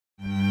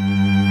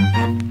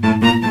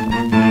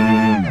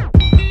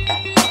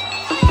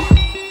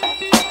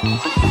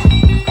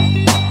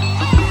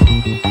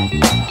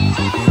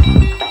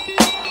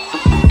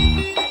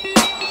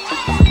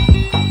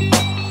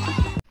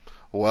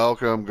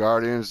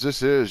Guardians,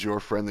 this is your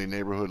friendly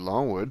neighborhood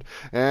Longwood,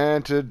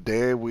 and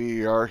today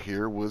we are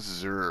here with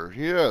Zer.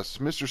 Yes,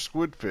 Mr.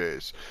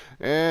 Squidface.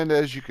 And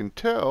as you can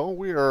tell,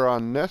 we are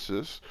on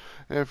Nessus,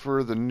 and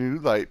for the new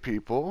light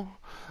people,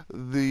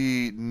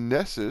 the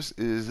Nessus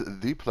is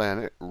the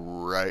planet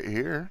right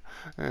here.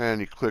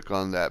 And you click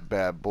on that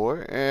bad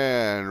boy,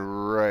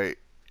 and right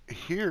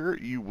here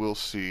you will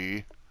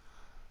see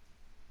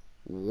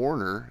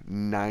Warner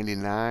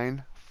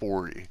 9940.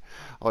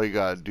 All you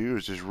gotta do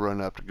is just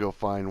run up to go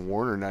find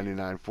Warner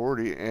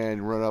 9940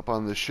 and run up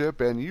on the ship,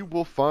 and you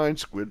will find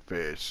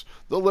Squidface,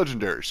 the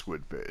legendary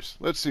Squidface.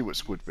 Let's see what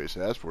Squidface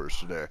has for us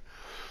today.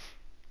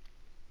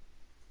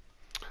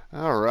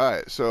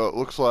 Alright, so it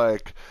looks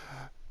like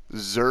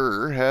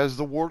Zer has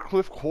the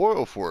Wardcliff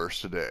coil for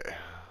us today,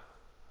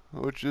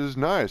 which is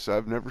nice.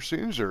 I've never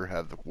seen Zer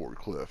have the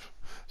Wardcliff.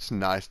 It's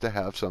nice to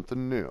have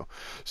something new.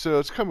 So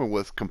it's coming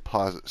with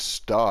composite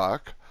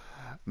stock,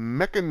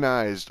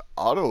 mechanized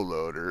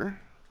autoloader,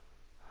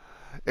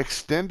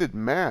 extended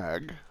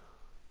mag,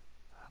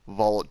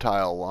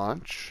 volatile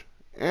launch,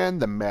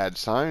 and the mad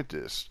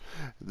scientist.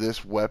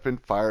 This weapon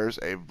fires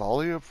a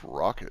volley of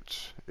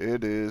rockets.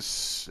 It is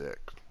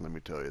sick, let me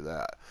tell you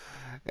that.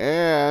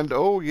 And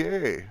oh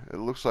yay, it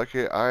looks like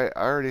I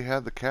already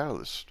have the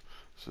catalyst.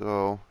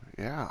 So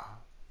yeah,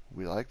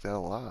 we like that a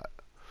lot.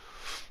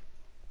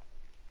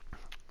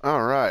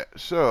 Alright,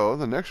 so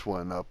the next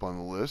one up on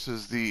the list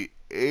is the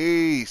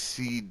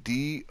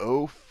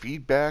ACDO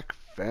feedback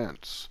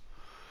fence.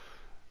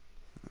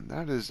 And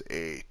that is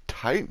a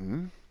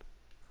Titan,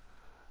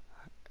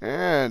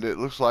 and it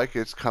looks like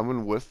it's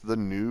coming with the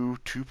new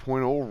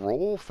 2.0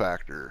 roll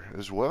factor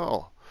as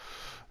well.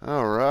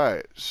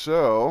 Alright,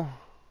 so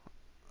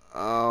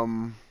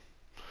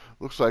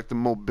looks like the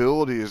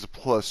mobility is a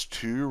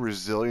 +2,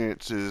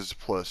 resilience is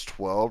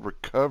 +12,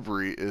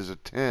 recovery is a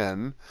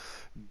 10,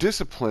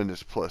 discipline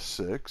is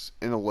 +6,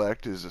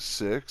 intellect is a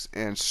 6,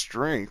 and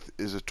strength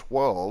is a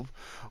 12,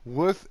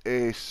 with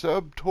a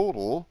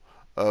subtotal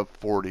of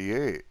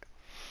 48.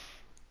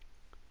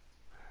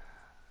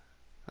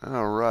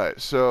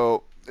 Alright,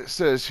 so it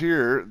says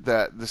here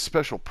that the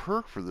special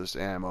perk for this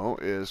ammo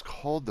is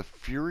called the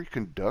Fury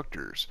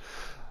Conductors.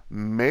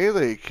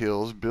 Melee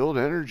kills build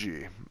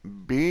energy.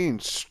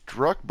 Being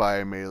struck by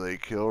a melee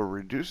kill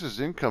reduces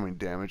incoming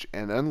damage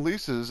and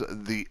unleashes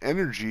the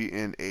energy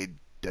in a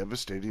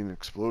devastating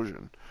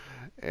explosion.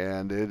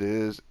 And it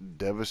is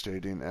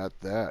devastating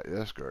at that,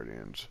 yes,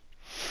 Guardians.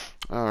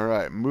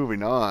 Alright,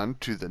 moving on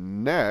to the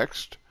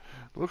next.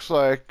 Looks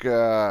like,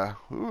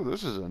 ooh,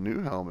 this is a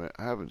new helmet.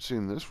 I haven't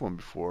seen this one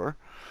before.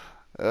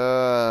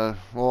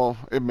 Well,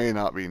 it may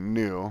not be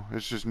new.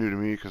 It's just new to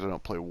me because I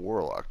don't play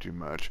Warlock too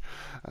much.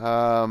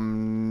 Nezarike,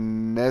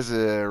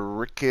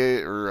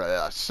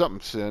 or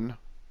something Sin.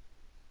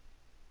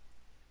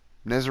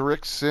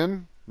 Nezarike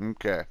Sin?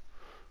 Okay.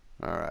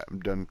 Alright, I'm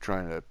done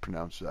trying to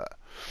pronounce that.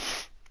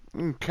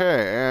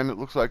 Okay, and it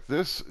looks like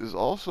this is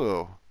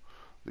also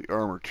the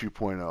Armor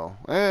 2.0.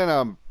 And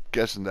I'm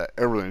guessing that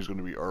everything's going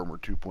to be Armor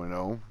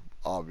 2.0,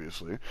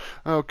 obviously.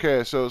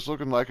 Okay, so it's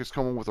looking like it's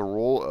coming with a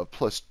roll of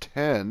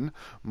 +10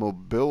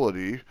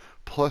 mobility,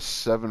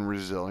 +7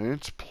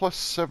 resilience,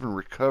 +7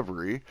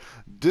 recovery,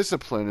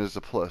 discipline is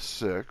a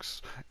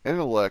 +6,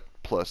 intellect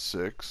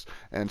 +6,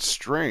 and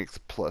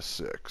strength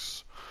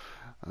 +6.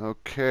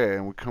 Okay,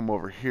 and we come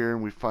over here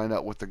and we find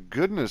out what the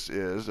goodness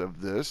is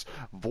of this.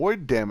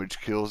 Void damage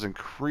kills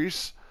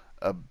increase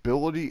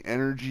ability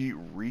energy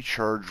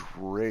recharge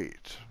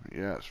rate.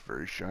 Yes,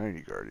 very shiny,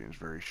 Guardians,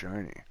 very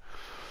shiny.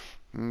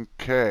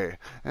 Okay,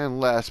 and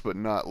last but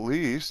not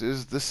least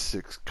is the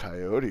 6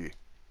 Coyote.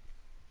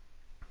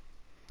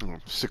 Oh,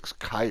 6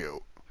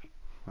 Coyote.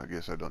 I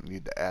guess I don't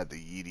need to add the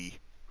Yeety.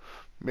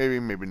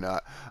 Maybe, maybe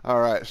not.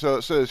 Alright, so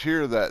it says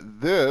here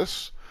that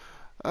this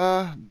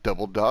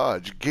double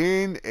dodge.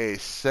 Gain a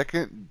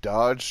second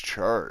dodge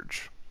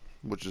charge,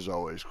 which is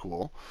always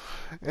cool.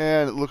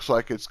 And it looks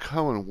like it's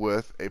coming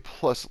with a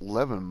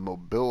 +11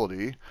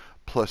 mobility,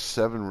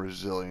 +7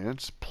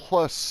 resilience,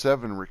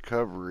 +7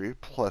 recovery,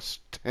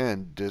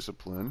 +10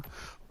 discipline,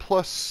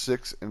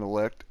 +6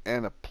 intellect,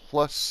 and a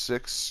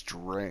 +6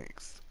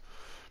 strength.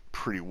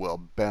 Pretty well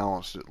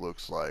balanced, it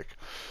looks like.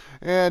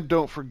 And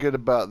don't forget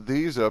about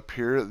these up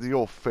here, the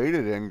old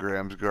faded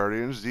Engrams,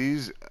 Guardians.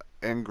 These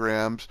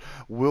Engrams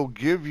will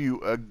give you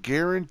a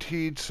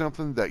guaranteed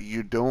something that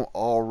you don't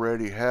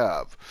already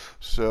have.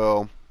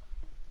 So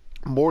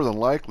more than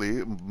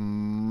likely,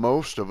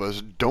 most of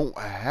us don't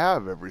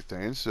have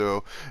everything.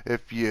 So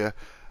if you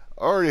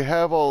already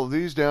have all of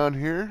these down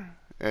here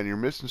and you're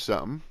missing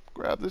something,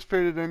 grab this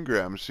faded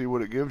Engram and see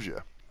what it gives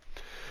you.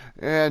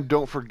 And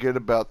don't forget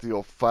about the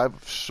old 5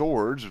 of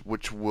Swords,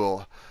 which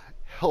will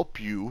help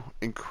you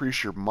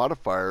increase your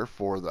modifier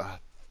for the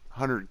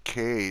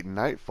 100k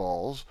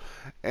Nightfalls.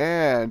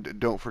 And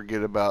don't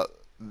forget about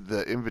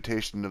the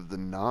Invitation of the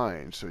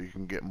 9, so you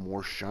can get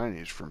more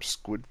shinies from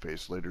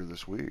Squidface later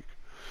this week.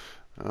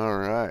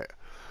 Alright.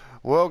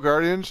 Well,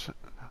 Guardians,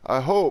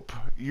 I hope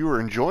you are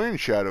enjoying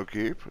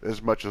Shadowkeep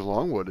as much as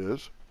Longwood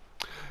is.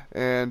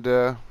 And,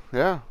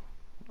 yeah,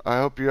 I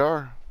hope you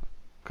are.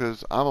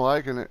 because I'm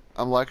liking it.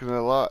 I'm liking it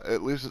a lot.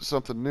 At least it's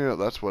something new.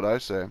 That's what I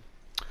say.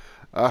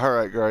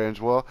 Alright, Guardians.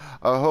 Well,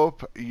 I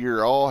hope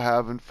you're all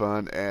having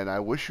fun, and I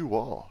wish you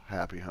all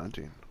happy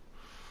hunting.